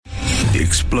The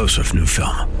explosive new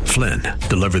film, Flynn,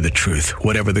 deliver the truth,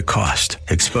 whatever the cost,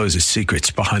 exposes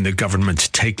secrets behind the government's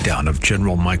takedown of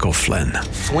General Michael Flynn.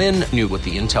 Flynn knew what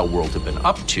the intel world had been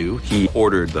up to. He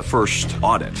ordered the first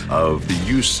audit of the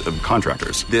use of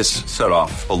contractors. This set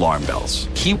off alarm bells.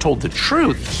 He told the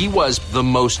truth. He was the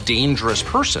most dangerous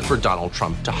person for Donald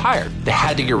Trump to hire. They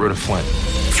had to get rid of Flynn.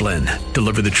 Flynn,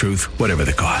 deliver the truth, whatever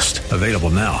the cost. Available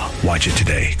now. Watch it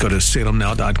today. Go to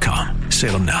salemnow.com.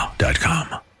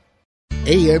 salemnow.com.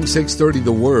 AM 630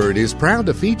 The Word is proud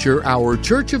to feature our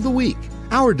Church of the Week.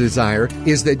 Our desire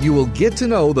is that you will get to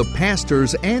know the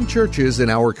pastors and churches in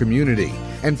our community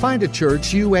and find a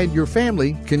church you and your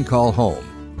family can call home.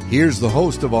 Here's the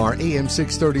host of our AM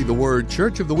 630 The Word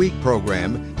Church of the Week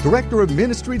program, Director of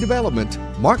Ministry Development,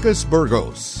 Marcus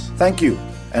Burgos. Thank you,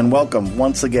 and welcome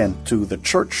once again to the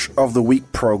Church of the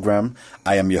Week program.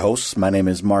 I am your host. My name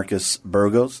is Marcus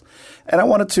Burgos, and I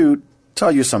wanted to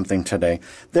tell you something today.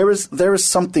 There is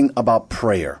something about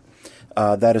prayer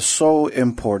that is so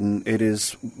important. It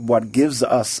is what gives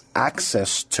us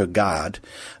access to God.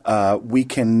 We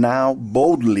can now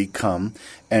boldly come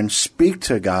and speak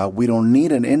to God. We don't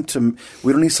need we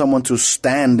don't need someone to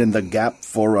stand in the gap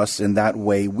for us in that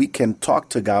way. We can talk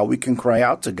to God. We can cry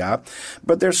out to God.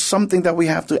 But there's something that we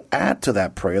have to add to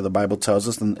that prayer. The Bible tells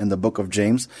us in the book of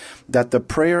James that the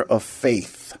prayer of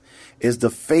faith is the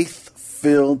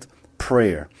faith-filled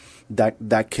prayer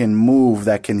that can move,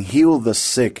 that can heal the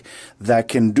sick, that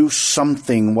can do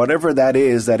something, whatever that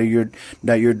is that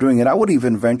you're doing. And I would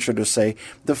even venture to say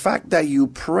the fact that you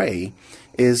pray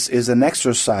is an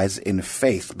exercise in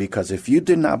faith, because if you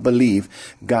did not believe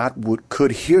God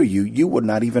could hear you, you would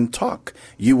not even talk.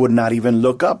 You would not even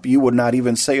look up. You would not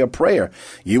even say a prayer.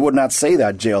 You would not say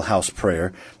that jailhouse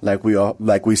prayer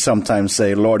like we sometimes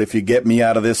say, Lord, if you get me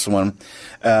out of this one.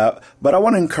 But I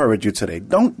want to encourage you today.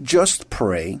 Don't just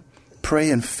pray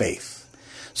in faith.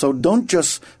 So don't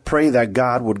just pray that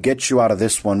God would get you out of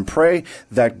this one. Pray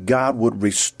that God would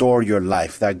restore your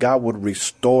life, that God would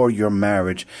restore your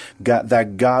marriage,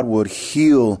 that God would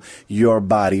heal your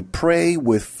body. Pray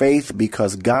with faith,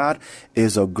 because God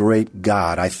is a great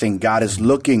God. I think God is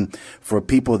looking for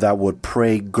people that would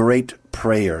pray great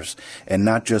prayers and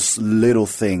not just little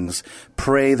things.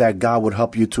 Pray that God would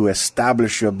help you to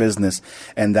establish your business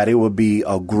and that it would be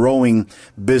a growing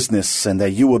business and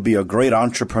that you would be a great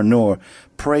entrepreneur.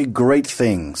 Pray great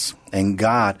things, and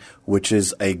God, which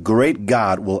is a great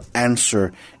God, will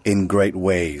answer in great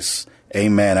ways.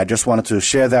 Amen. I just wanted to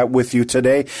share that with you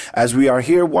today as we are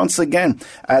here once again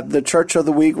at the Church of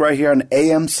the Week right here on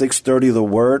AM 630 The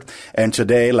Word. And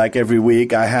today, like every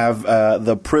week, I have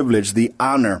the privilege, the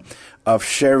honor of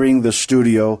sharing the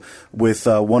studio with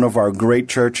one of our great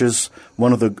churches,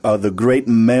 one of the great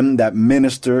men that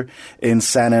minister in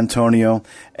San Antonio.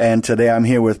 And today I'm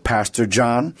here with Pastor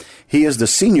John. He is the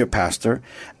senior pastor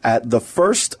at the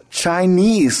First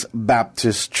Chinese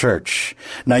Baptist Church.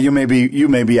 Now you may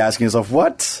be asking yourself,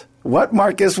 what,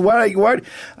 Marcus? What?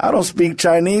 I don't speak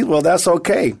Chinese. Well, that's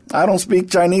okay. I don't speak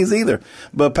Chinese either.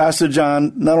 But Pastor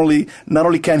John, not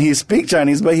only can he speak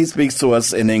Chinese, but he speaks to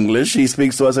us in English. He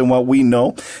speaks to us in what we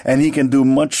know, and he can do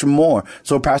much more.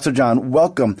 So, Pastor John,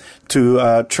 welcome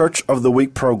to Church of the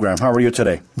Week program. How are you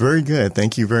today? Very good.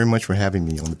 Thank you very much for having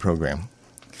me on the program.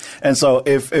 And so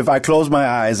if I close my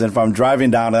eyes and if I'm driving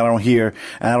down and I don't hear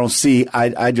and I don't see,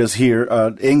 I just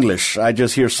hear English. I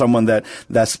just hear someone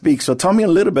that speaks. So tell me a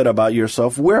little bit about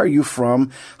yourself. Where are you from?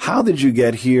 How did you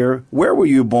get here? Where were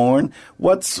you born?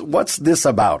 What's this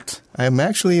about? I'm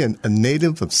actually a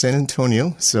native of San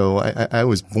Antonio. So I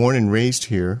was born and raised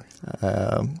here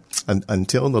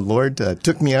until the Lord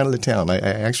took me out of the town. I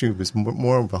actually was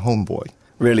more of a homeboy.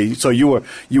 Really? So you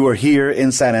were here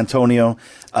in San Antonio,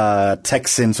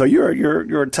 Texan. So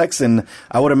you're a Texan.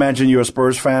 I would imagine you're a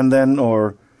Spurs fan then,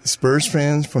 or Spurs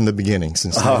fans from the beginning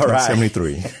since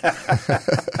 1973.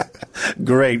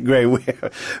 Great.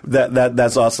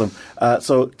 That's awesome.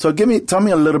 So tell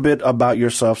me a little bit about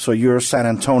yourself. So you're a San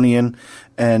Antonian,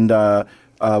 and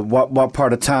what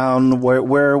part of town?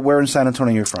 Where in San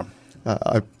Antonio you're from?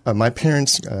 My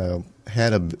parents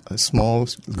had a small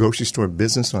grocery store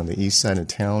business on the east side of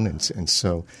town, and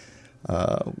so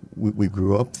we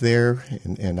grew up there,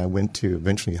 and I went to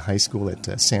eventually high school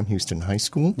at Sam Houston High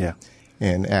School. Yeah.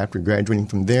 And after graduating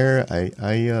from there,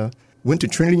 I went to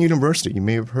Trinity University. You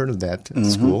may have heard of that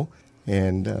school,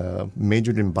 and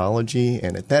majored in biology.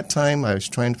 And at that time, I was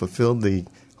trying to fulfill the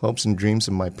hopes and dreams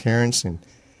of my parents and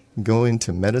go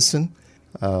into medicine.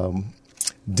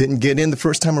 Didn't get in the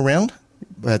first time around,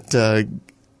 but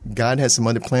God had some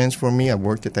other plans for me. I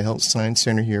worked at the Health Science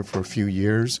Center here for a few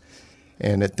years.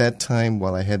 And at that time,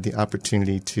 while I had the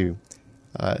opportunity to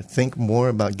think more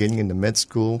about getting into med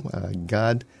school.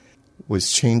 God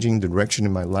was changing the direction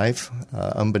in my life.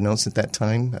 Unbeknownst at that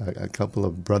time, a couple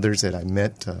of brothers that I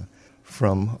met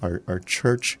from our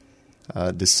church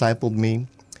discipled me,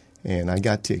 and I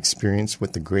got to experience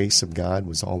what the grace of God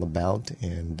was all about.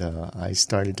 And I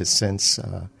started to sense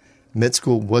med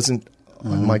school wasn't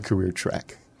on my career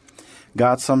track.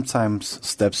 God sometimes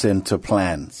steps into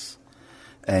plans,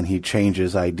 and He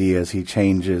changes ideas. He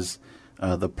changes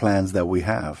the plans that we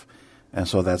have. And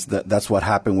so that's what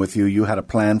happened with you. You had a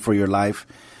plan for your life.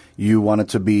 You wanted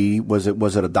to be, was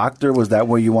it a doctor? Was that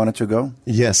where you wanted to go?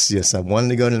 Yes. I wanted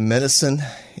to go to medicine,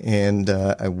 and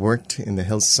I worked in the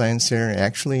health science area.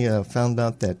 Actually, found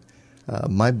out that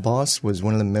my boss was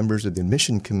one of the members of the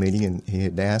admission committee, and he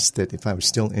had asked that if I was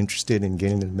still interested in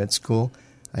getting into med school,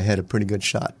 I had a pretty good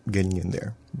shot getting in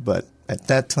there. But at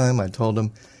that time, I told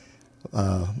him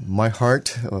my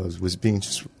heart was being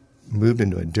moved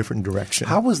into a different direction.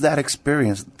 How was that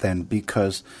experience then?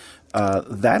 Because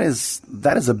that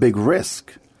is a big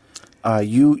risk.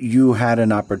 You had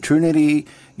an opportunity.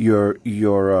 Your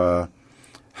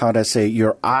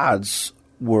odds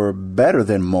were better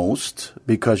than most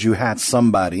because you had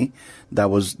somebody that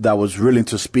was willing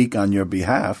to speak on your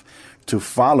behalf, to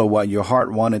follow what your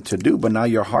heart wanted to do. But now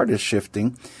your heart is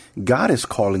shifting. God is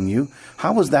calling you.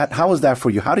 How was that for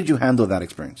you? How did you handle that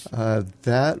experience?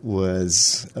 That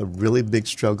was a really big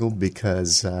struggle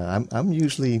because I'm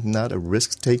usually not a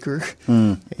risk taker.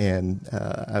 And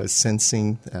I was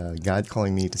sensing God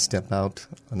calling me to step out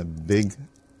on a big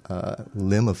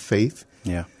limb of faith.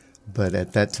 Yeah. But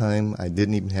at that time, I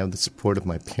didn't even have the support of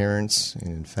my parents. And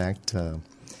in fact,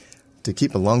 to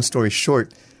keep a long story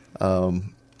short,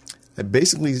 I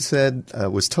basically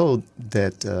was told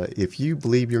that if you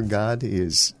believe your God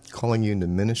is calling you into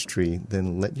ministry,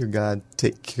 then let your God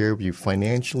take care of you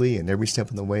financially and every step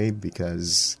of the way,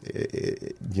 because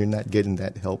you're not getting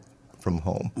that help from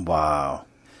home. Wow.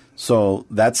 So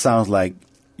that sounds like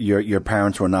your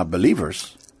parents were not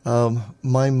believers.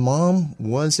 My mom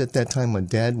was at that time. My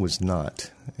dad was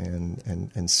not.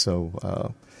 And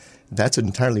so that's an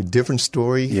entirely different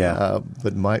story. Yeah.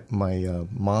 But my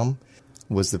mom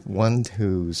was the one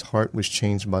whose heart was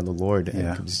changed by the Lord.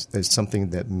 And it's something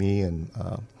that me and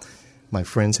my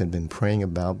friends had been praying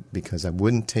about, because I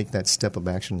wouldn't take that step of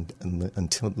action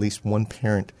until at least one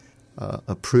parent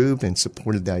approved and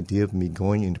supported the idea of me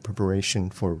going into preparation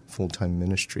for full-time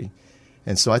ministry.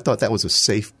 And so I thought that was a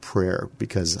safe prayer,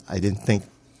 because I didn't think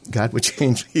God would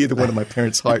change either one of my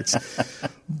parents' hearts.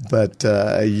 But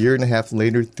a year and a half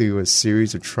later, through a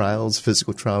series of trials,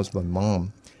 physical trials with my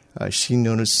mom, she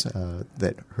noticed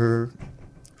that her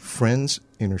friends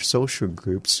in her social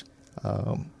groups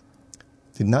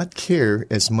did not care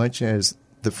as much as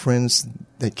the friends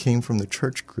that came from the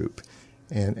church group.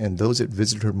 And those that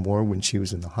visited her more when she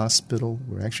was in the hospital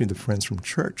were actually the friends from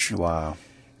church. Wow.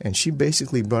 And she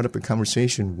basically brought up a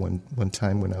conversation one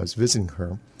time when I was visiting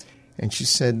her. And she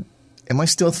said, "Am I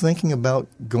still thinking about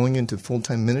going into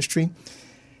full-time ministry?"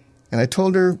 And I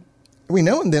told her, every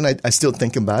now and then I still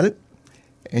think about it.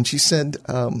 And she said,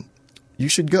 "You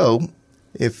should go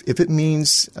if it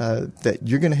means that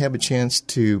you're going to have a chance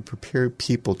to prepare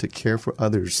people to care for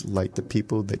others, like the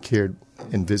people that cared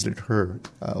and visited her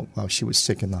while she was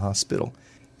sick in the hospital."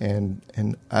 And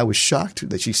I was shocked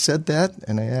that she said that.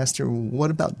 And I asked her, "What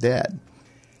about Dad?"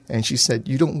 And she said,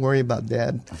 "You don't worry about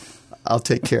Dad. I'll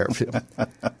take care of him."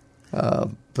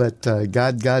 But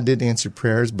God did answer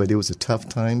prayers, but it was a tough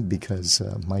time, because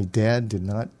my dad did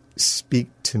not speak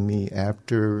to me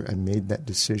after I made that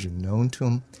decision known to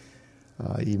him,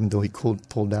 even though he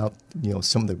pulled out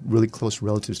some of the really close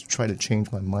relatives to try to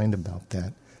change my mind about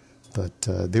that. But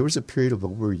there was a period of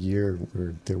over a year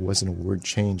where there wasn't a word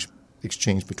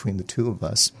exchanged between the two of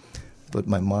us, but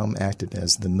my mom acted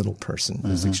as the middle person,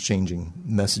 as exchanging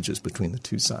messages between the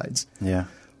two sides. Yeah.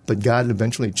 But God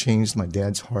eventually changed my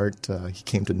dad's heart. He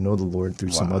came to know the Lord through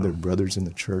some other brothers in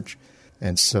the church.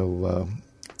 And so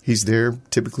he's there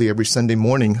typically every Sunday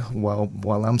morning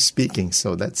while I'm speaking.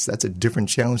 So that's a different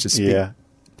challenge to speak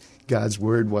God's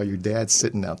word while your dad's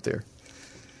sitting out there.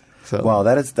 So, wow,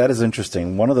 that is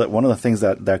interesting. One of the things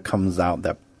that comes out,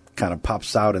 that kind of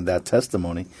pops out in that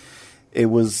testimony, it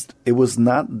was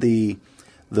not the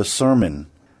sermon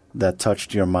that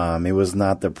touched your mom. It was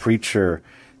not the preacher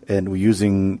and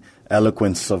using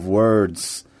eloquence of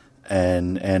words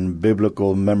and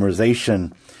biblical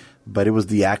memorization, but it was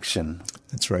the action.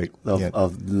 That's right.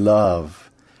 Of love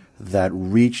that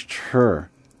reached her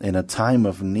in a time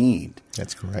of need.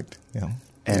 That's correct. Yeah.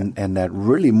 And that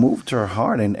really moved her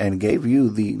heart and gave you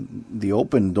the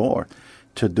open door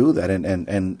to do that.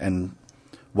 And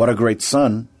what a great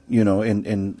son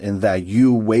in that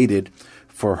you waited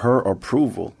for her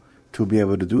approval to be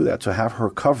able to do that, to have her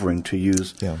covering, to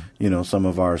use, some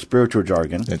of our spiritual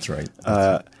jargon. That's right.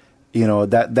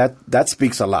 That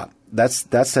speaks a lot. That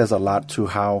says a lot to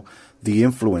how the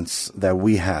influence that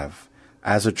we have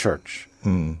as a church.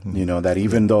 Mm-hmm. That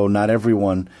even though not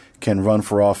everyone can run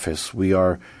for office, we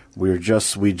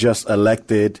just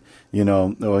elected. We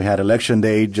had election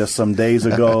day just some days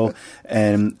ago,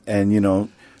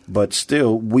 but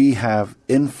still we have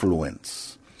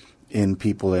influence in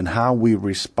people and how we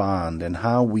respond and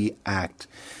how we act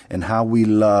and how we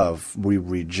love, we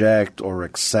reject or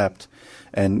accept.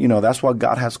 And, that's what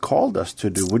God has called us to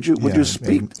do. Would you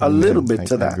speak a little bit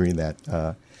to that? I agree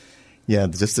that.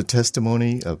 Just the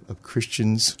testimony of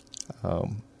Christians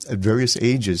at various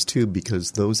ages, too,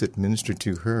 because those that ministered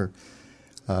to her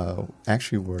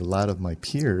actually were a lot of my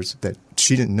peers that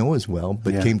she didn't know as well,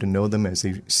 but came to know them as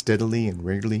they steadily and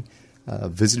regularly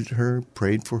visited her,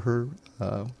 prayed for her,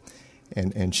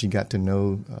 and she got to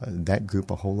know that group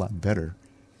a whole lot better.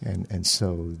 And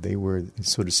so they were,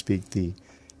 so to speak, the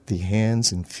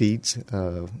hands and feet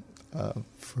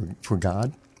for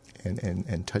God,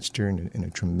 and touched her in a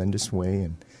tremendous way,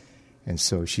 and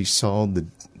so she saw the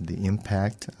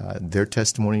impact, their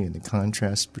testimony, and the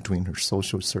contrast between her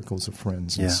social circles of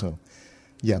friends, and so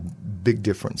big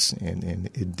difference, and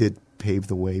it did pave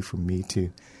the way for me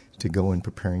to go in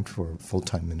preparing for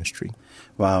full-time ministry.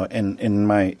 Wow! And in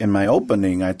my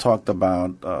opening, I talked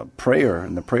about prayer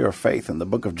and the prayer of faith in the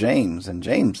book of James, and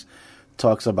James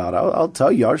talks about, I'll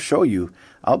tell you, I'll show you,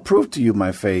 I'll prove to you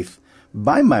my faith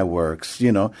by my works,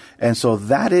 and so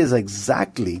that is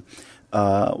exactly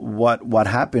what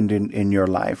happened in your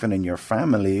life and in your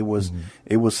family.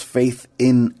 It was faith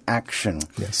in action.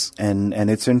 Yes, and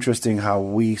it's interesting how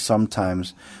we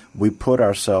sometimes we put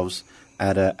ourselves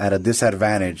at a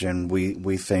disadvantage, and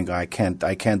we think I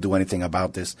can't do anything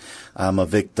about this. I'm a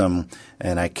victim,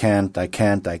 and I can't,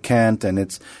 and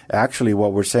it's actually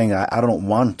what we're saying. I don't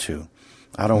want to.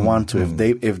 I don't want to.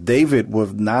 If David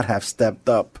would not have stepped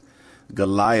up,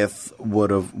 Goliath would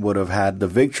have had the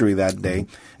victory that day,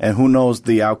 and who knows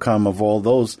the outcome of all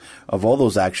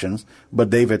those actions. But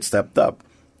David stepped up,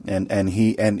 and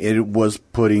it was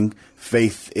putting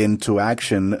faith into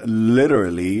action,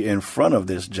 literally in front of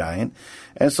this giant.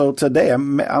 And so today,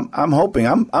 I'm hoping,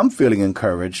 I'm feeling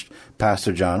encouraged,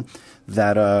 Pastor John,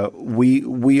 that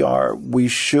we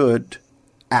should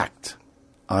act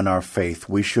on our faith.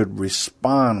 We should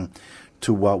respond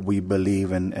to what we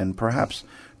believe, and perhaps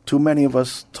too many of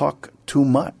us talk too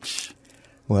much.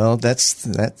 Well,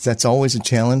 that's always a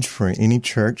challenge for any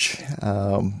church.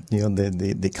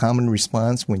 The common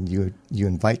response when you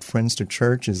invite friends to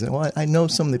church is, well, I know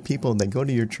some of the people that go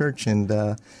to your church, and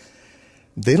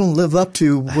they don't live up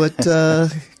to what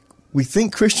we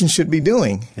think Christians should be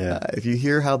doing. Yeah. If you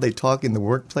hear how they talk in the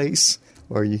workplace,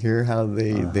 or you hear how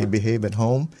they behave at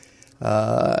home,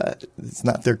 it's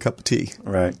not their cup of tea.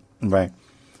 Right.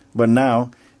 But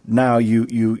now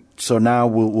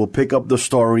we'll pick up the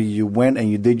story. You went and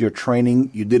you did your training.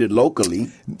 You did it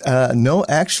locally. No,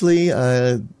 actually,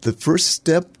 the first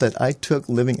step that I took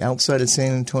living outside of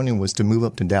San Antonio was to move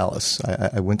up to Dallas.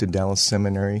 I went to Dallas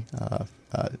Seminary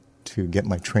to get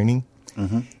my training,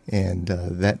 and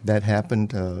that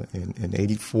happened in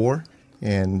 '84.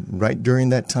 And right during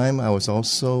that time, I was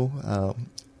also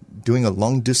doing a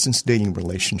long-distance dating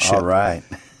relationship. All right.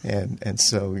 And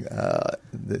so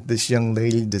this young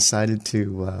lady decided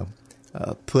to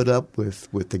put up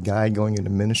with the guy going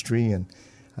into ministry, and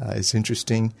it's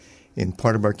interesting. In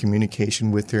part of our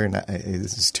communication with her, and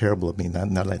this is terrible of me now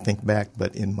that I think back,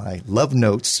 but in my love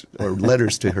notes or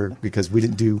letters to her, because we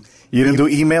didn't do... You didn't do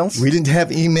emails? We didn't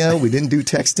have email. We didn't do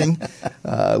texting.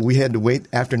 We had to wait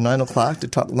after 9 o'clock to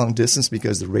talk long distance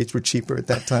because the rates were cheaper at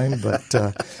that time. But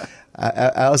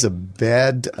I was a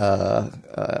bad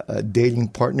dating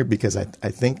partner, because I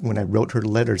think when I wrote her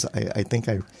letters, I think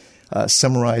I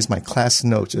summarized my class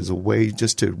notes as a way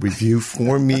just to review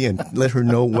for me and let her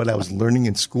know what I was learning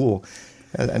in school.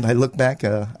 And I look back,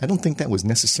 I don't think that was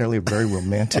necessarily very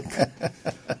romantic.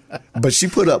 But she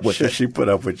put up with it. She put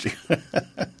up with you.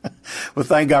 Well,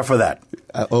 thank God for that.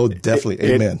 Oh, definitely.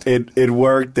 Amen. It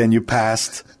worked, and you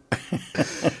passed.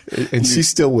 And she's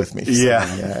still with me. So,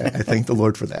 yeah. I thank the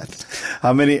Lord for that.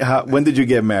 When did you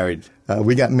get married?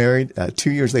 We got married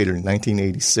 2 years later in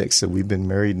 1986. So we've been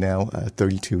married now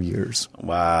 32 years.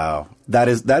 Wow. That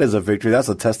is a victory. That's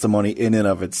a testimony in and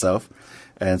of itself.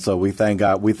 And so we thank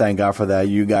God. We thank God for that.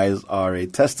 You guys are a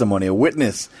testimony, a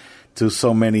witness to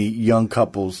so many young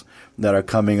couples that are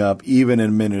coming up, even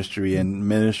in ministry. And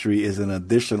ministry is an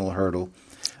additional hurdle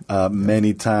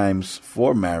many times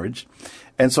for marriage.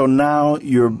 And so now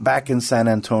you're back in San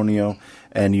Antonio,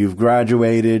 and you've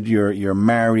graduated, you're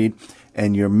married,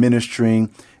 and you're ministering.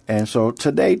 And so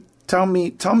today, tell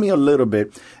me a little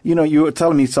bit. You know, you were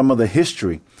telling me some of the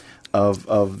history of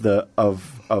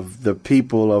the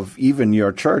people of even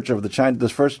your church, of the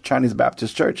First Chinese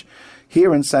Baptist Church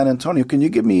here in San Antonio. Can you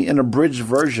give me an abridged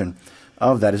version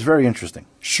of that? It's very interesting.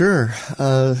 Sure.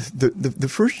 The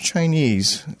first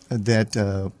Chinese that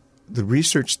the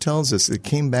research tells us that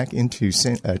came back into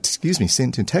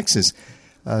Texas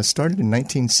started in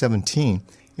 1917,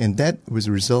 and that was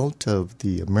a result of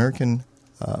the American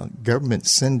government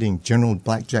sending General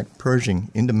Blackjack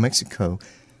Pershing into Mexico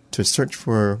to search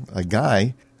for a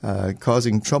guy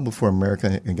causing trouble for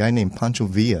America, a guy named Pancho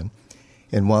Villa.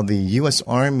 And while the U.S.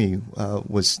 Army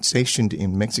was stationed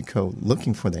in Mexico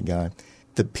looking for that guy,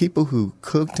 the people who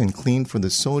cooked and cleaned for the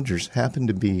soldiers happened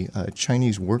to be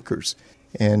Chinese workers.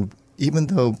 And even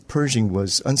though Pershing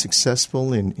was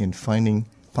unsuccessful in finding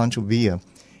Pancho Villa,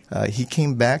 he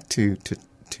came back to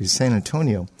San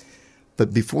Antonio.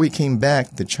 But before he came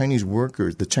back, the Chinese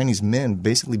workers, the Chinese men,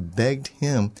 basically begged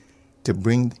him to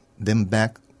bring them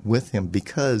back with him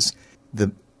because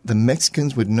the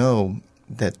Mexicans would know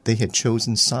that they had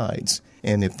chosen sides.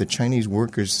 And if the Chinese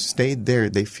workers stayed there,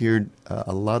 they feared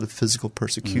a lot of physical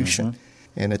persecution. Mm-hmm.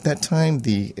 And at that time,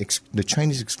 the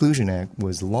Chinese Exclusion Act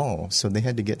was law, so they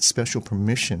had to get special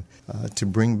permission to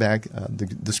bring back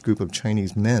this group of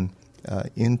Chinese men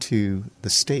into the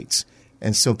States.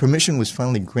 And so permission was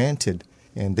finally granted,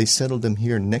 and they settled them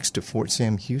here next to Fort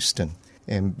Sam Houston.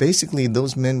 And basically,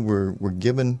 those men were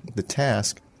given the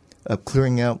task of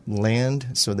clearing out land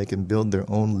so they can build their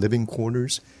own living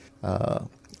quarters.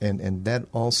 And that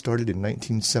all started in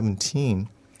 1917.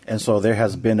 And so there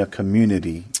has been a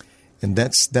community. And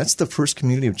that's the first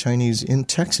community of Chinese in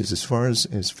Texas, as far as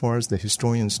the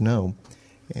historians know.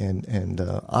 And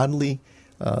oddly,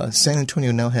 San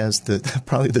Antonio now has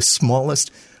probably the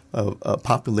smallest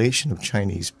population of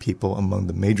Chinese people among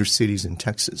the major cities in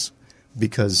Texas,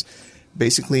 because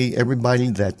basically everybody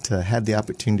that had the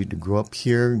opportunity to grow up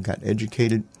here, got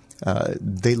educated,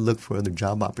 they looked for other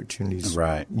job opportunities.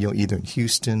 Right. Either in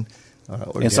Houston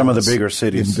or in some of the bigger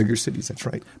cities. In bigger cities, that's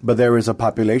right. But there is a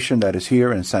population that is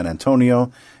here in San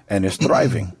Antonio and is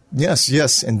thriving.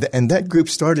 Yes, and that group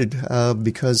started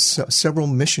because several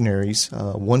missionaries,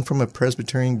 one from a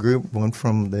Presbyterian group, one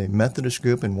from the Methodist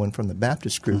group, and one from the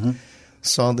Baptist group,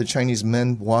 saw the Chinese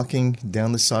men walking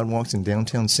down the sidewalks in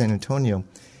downtown San Antonio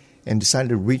and decided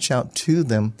to reach out to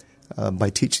them by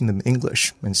teaching them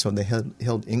English. And so they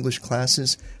held English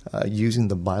classes using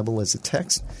the Bible as a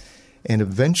text. And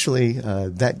eventually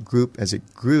that group, as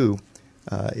it grew,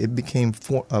 it became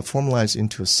formalized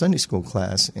into a Sunday school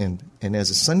class. And as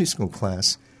a Sunday school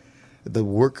class, the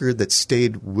worker that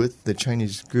stayed with the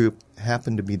Chinese group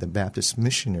happened to be the Baptist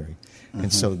missionary. Mm-hmm.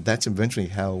 And so that's eventually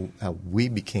how we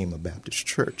became a Baptist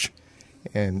church.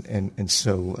 And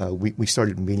so we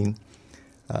started meeting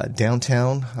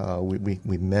downtown.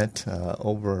 We met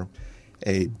over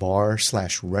a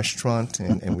bar/restaurant,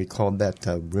 and we called that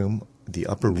room the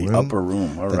upper room. The upper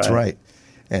room, all right. That's right.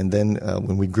 And then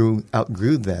when we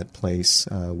outgrew that place,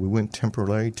 we went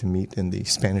temporarily to meet in the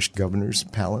Spanish governor's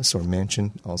palace or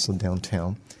mansion, also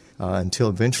downtown, until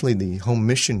eventually the Home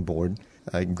Mission Board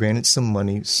granted some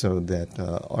money so that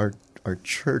our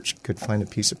church could find a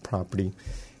piece of property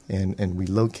and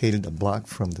relocated a block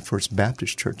from the First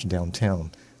Baptist Church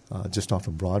downtown, just off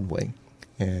of Broadway.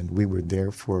 And we were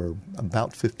there for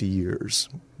about 50 years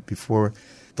before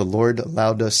the Lord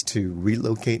allowed us to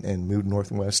relocate and move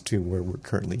northwest to where we're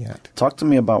currently at. Talk to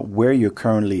me about where you're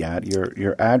currently at.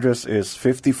 Your address is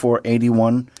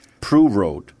 5481 Prue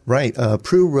Road. Right.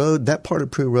 Prue Road, that part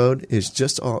of Prue Road is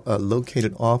just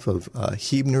located off of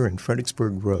Huebner and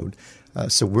Fredericksburg Road.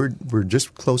 So we're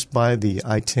just close by the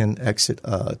I-10 exit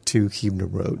to Huebner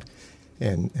Road.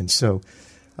 And so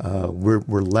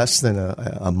we're less than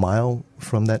a mile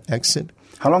from that exit.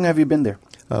 How long have you been there?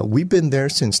 We've been there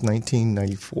since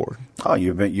 1994. Oh,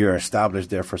 you're established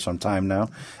there for some time now,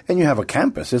 and you have a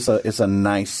campus. It's a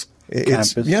nice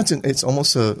campus. It's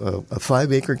almost a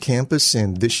 5-acre campus,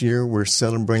 and this year we're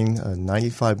celebrating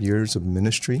 95 years of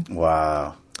ministry.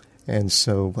 Wow! And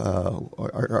so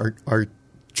our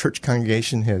church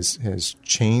congregation has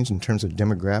changed in terms of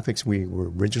demographics. We were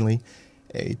originally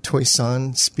a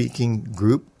Toisan speaking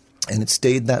group, and it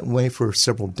stayed that way for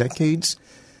several decades.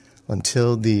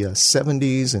 Until the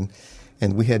 70s,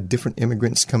 and we had different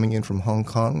immigrants coming in from Hong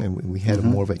Kong, and we had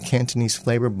more of a Cantonese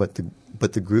flavor. But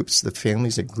the groups, the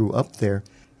families that grew up there,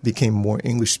 became more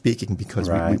English speaking because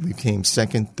we became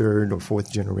second, third, or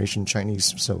fourth generation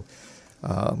Chinese. So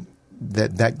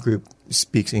that group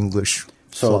speaks English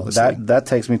So that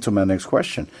takes me to my next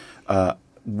question. In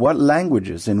what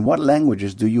languages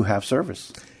do you have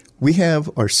service? We have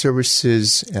our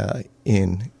services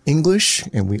in English,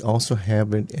 and we also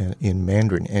have it in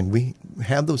Mandarin. And we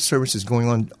have those services going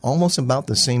on almost about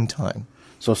the same time.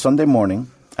 So Sunday morning,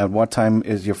 at what time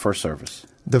is your first service?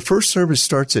 The first service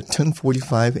starts at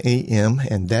 10:45 a.m.,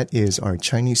 and that is our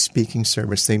Chinese-speaking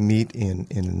service. They meet in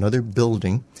another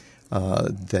building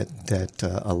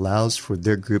that allows for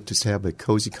their group to have a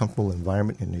cozy, comfortable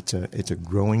environment, and it's a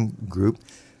growing group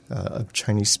of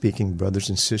Chinese-speaking brothers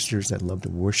and sisters that love to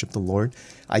worship the Lord.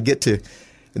 The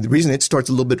reason it starts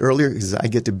a little bit earlier is I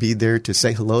get to be there to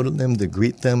say hello to them, to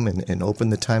greet them, and open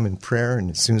the time in prayer. And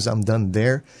as soon as I'm done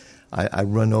there, I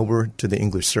run over to the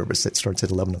English service that starts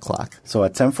at 11 o'clock. So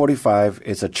at 10:45,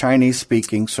 it's a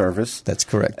Chinese-speaking service. That's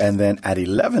correct. And then at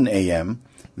 11 a.m.,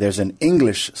 there's an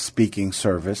English-speaking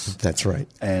service. That's right.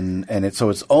 And it's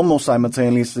almost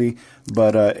simultaneously.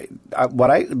 But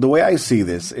the way I see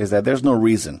this is that there's no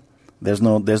reason, there's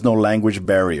no language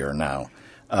barrier now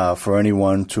for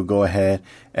anyone to go ahead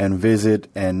and visit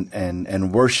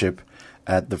and worship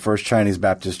at the First Chinese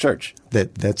Baptist Church.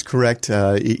 That's correct.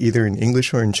 Either in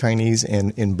English or in Chinese,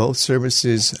 and in both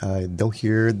services, they'll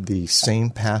hear the same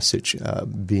passage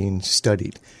being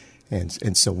studied.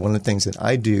 And so one of the things that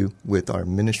I do with our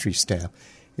ministry staff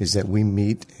is that we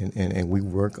meet and we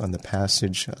work on the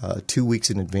passage 2 weeks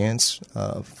in advance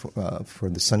for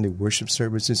the Sunday worship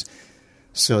services,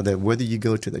 so that whether you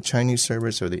go to the Chinese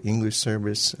service or the English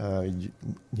service,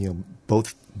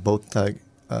 both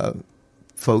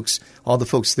folks, all the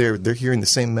folks there, they're hearing the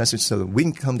same message, so that we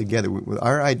can come together.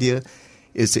 Our idea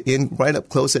is to end right up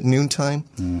close at noontime,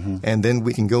 and then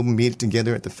we can go meet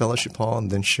together at the fellowship hall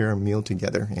and then share a meal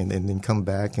together, and then come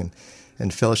back and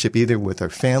fellowship either with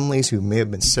our families who may have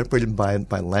been separated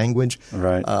by language,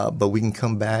 right? But we can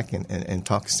come back and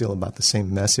talk still about the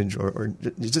same message, or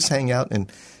just hang out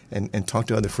and talk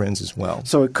to other friends as well.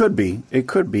 So it could be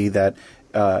that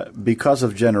because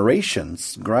of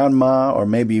generations, grandma or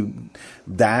maybe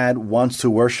dad wants to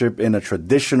worship in a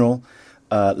traditional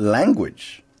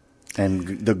language,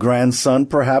 and the grandson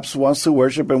perhaps wants to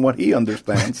worship in what he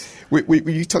understands.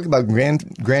 You talk about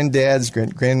granddads,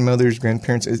 grandmothers,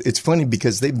 grandparents. It's funny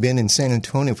because they've been in San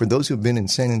Antonio. For those who've been in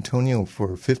San Antonio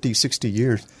for 50, 60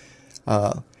 years,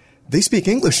 they speak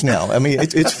English now. I mean,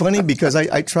 it's funny because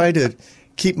I try to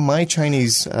keep my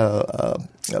Chinese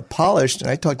polished,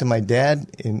 and I talk to my dad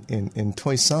in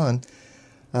Toisan,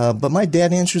 but my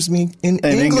dad answers me in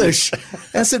English.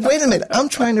 And I said, wait a minute, I'm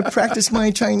trying to practice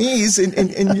my Chinese,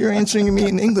 and you're answering me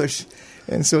in English.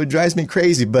 And so it drives me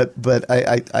crazy. But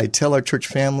I tell our church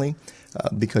family,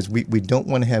 because we don't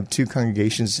want to have two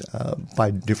congregations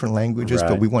by different languages, right,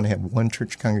 but we want to have one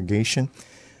church congregation.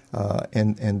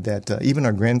 And that even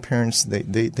our grandparents,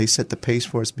 they set the pace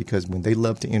for us, because when they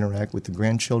love to interact with the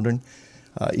grandchildren,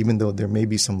 even though there may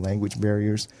be some language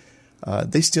barriers,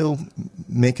 they still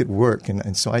make it work.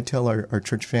 And so I tell our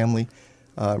church family,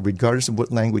 regardless of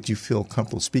what language you feel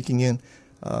comfortable speaking in,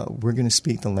 we're going to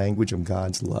speak the language of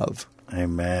God's love.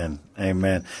 Amen.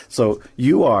 Amen. So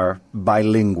you are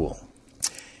bilingual.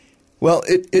 Well,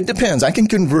 it depends. I can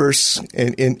converse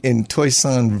in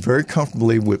Toisan very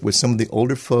comfortably with some of the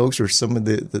older folks, or some of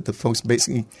the folks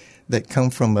basically that come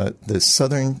from the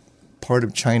southern part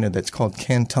of China that's called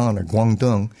Canton or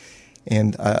Guangdong.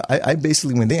 And I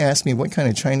basically, when they ask me what kind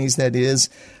of Chinese that is,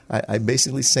 I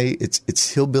basically say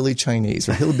it's hillbilly Chinese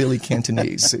or hillbilly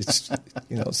Cantonese. It's,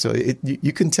 so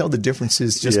you can tell the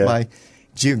differences just by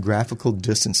geographical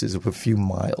distances of a few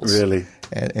miles. Really?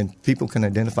 And people can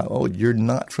identify, oh, you're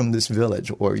not from this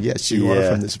village, or yes, you are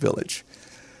from this village.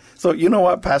 So you know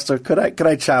what, Pastor? Could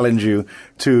I challenge you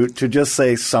to just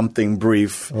say something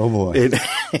brief? Oh boy!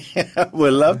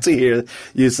 We'd love to hear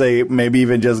you say maybe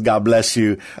even just God bless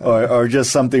you, or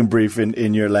just something brief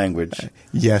in your language.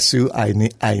 Yesu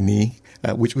aini,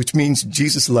 which means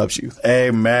Jesus loves you.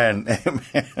 Amen.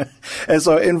 Amen. And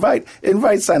so invite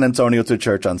San Antonio to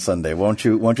church on Sunday. Won't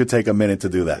you take a minute to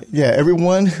do that? Yeah,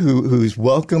 everyone who's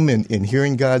welcome in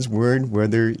hearing God's word,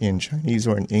 whether in Chinese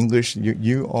or in English,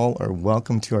 you all are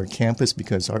welcome to our campus,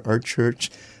 because our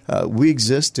church, we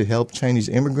exist to help Chinese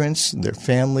immigrants, their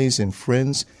families and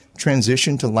friends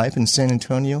transition to life in San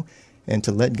Antonio, and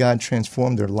to let God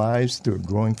transform their lives through a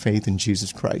growing faith in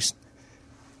Jesus Christ.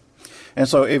 And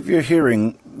so if you're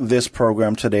hearing this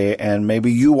program today, and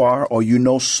maybe you are, or you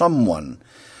know someone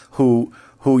who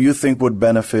you think would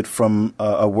benefit from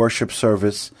a worship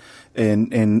service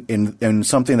in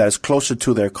something that is closer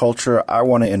to their culture, I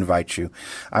want to invite you.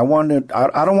 I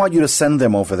don't want you to send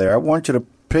them over there. I want you to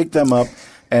pick them up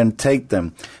and take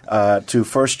them to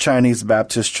First Chinese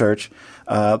Baptist Church.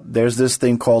 there's this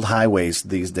thing called highways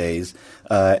these days,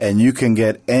 and you can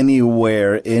get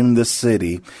anywhere in the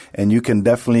city, and you can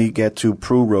definitely get to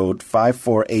Prue Road,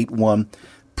 5481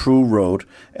 Prue Road,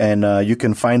 and you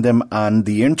can find them on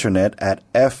the internet at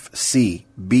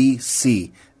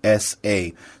FCBCSA.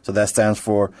 So that stands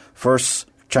for First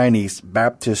Chinese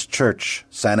Baptist Church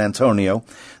San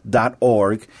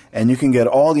Antonio.org, and you can get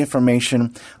all the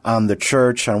information on the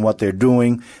church, on what they're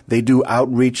doing. They do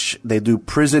outreach, they do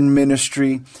prison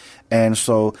ministry, and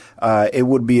so it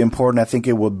would be important. I think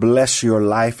it would bless your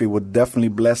life. It would definitely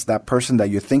bless that person that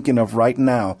you're thinking of right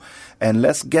now. And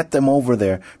let's get them over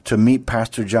there to meet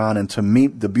Pastor John and to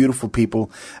meet the beautiful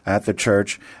people at the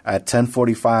church. At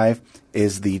 10:45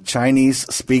 is the Chinese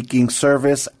speaking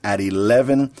service. At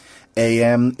 11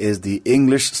 a.m. is the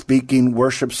English-speaking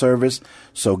worship service.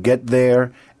 So get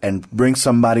there and bring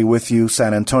somebody with you.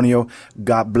 San Antonio,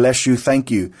 God bless you.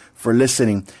 Thank you for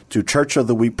listening to Church of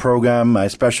the Week program. My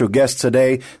special guest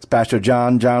today is Pastor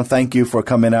John. John, thank you for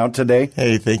coming out today.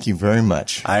 Hey, thank you very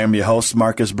much. I am your host,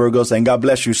 Marcus Burgos, and God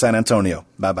bless you, San Antonio.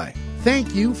 Bye-bye.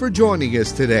 Thank you for joining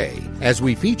us today as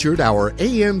we featured our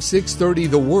AM 630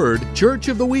 The Word Church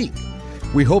of the Week.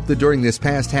 We hope that during this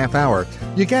past half hour,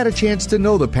 you got a chance to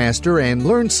know the pastor and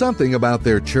learn something about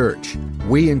their church.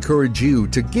 We encourage you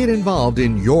to get involved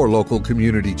in your local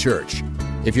community church.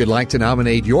 If you'd like to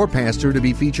nominate your pastor to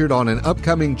be featured on an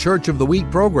upcoming Church of the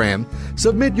Week program,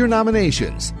 submit your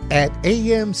nominations at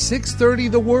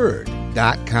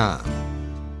am630theword.com.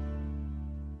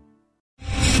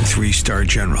 3-star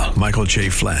General Michael J.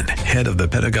 Flynn, head of the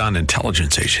Pentagon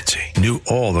Intelligence Agency, knew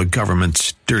all the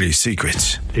government's dirty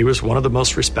secrets. He was one of the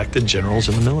most respected generals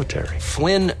in the military.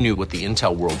 Flynn knew what the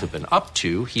intel world had been up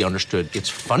to. He understood its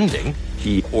funding.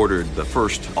 He ordered the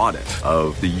first audit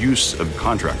of the use of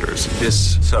contractors.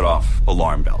 This set off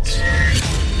alarm bells.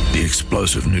 The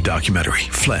explosive new documentary,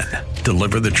 Flynn,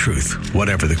 Deliver the Truth,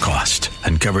 Whatever the Cost,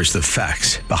 uncovers the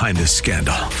facts behind this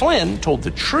scandal. Flynn told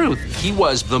the truth. He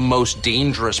was the most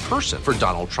dangerous person for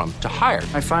Donald Trump to hire.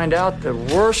 I find out the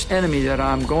worst enemy that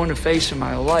I'm going to face in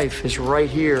my life is right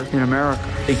here in America.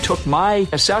 They took my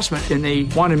assessment and they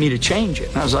wanted me to change it.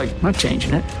 And I was like, I'm not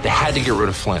changing it. They had to get rid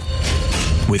of Flynn.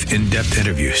 With in-depth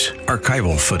interviews,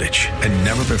 archival footage, and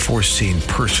never-before-seen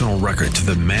personal records of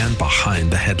the man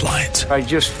behind the headlines. I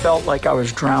just felt like I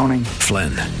was drowning.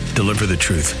 Flynn, Deliver the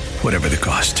Truth, Whatever the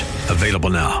Cost.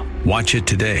 Available now. Watch it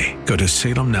today. Go to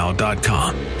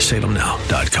salemnow.com.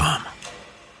 salemnow.com.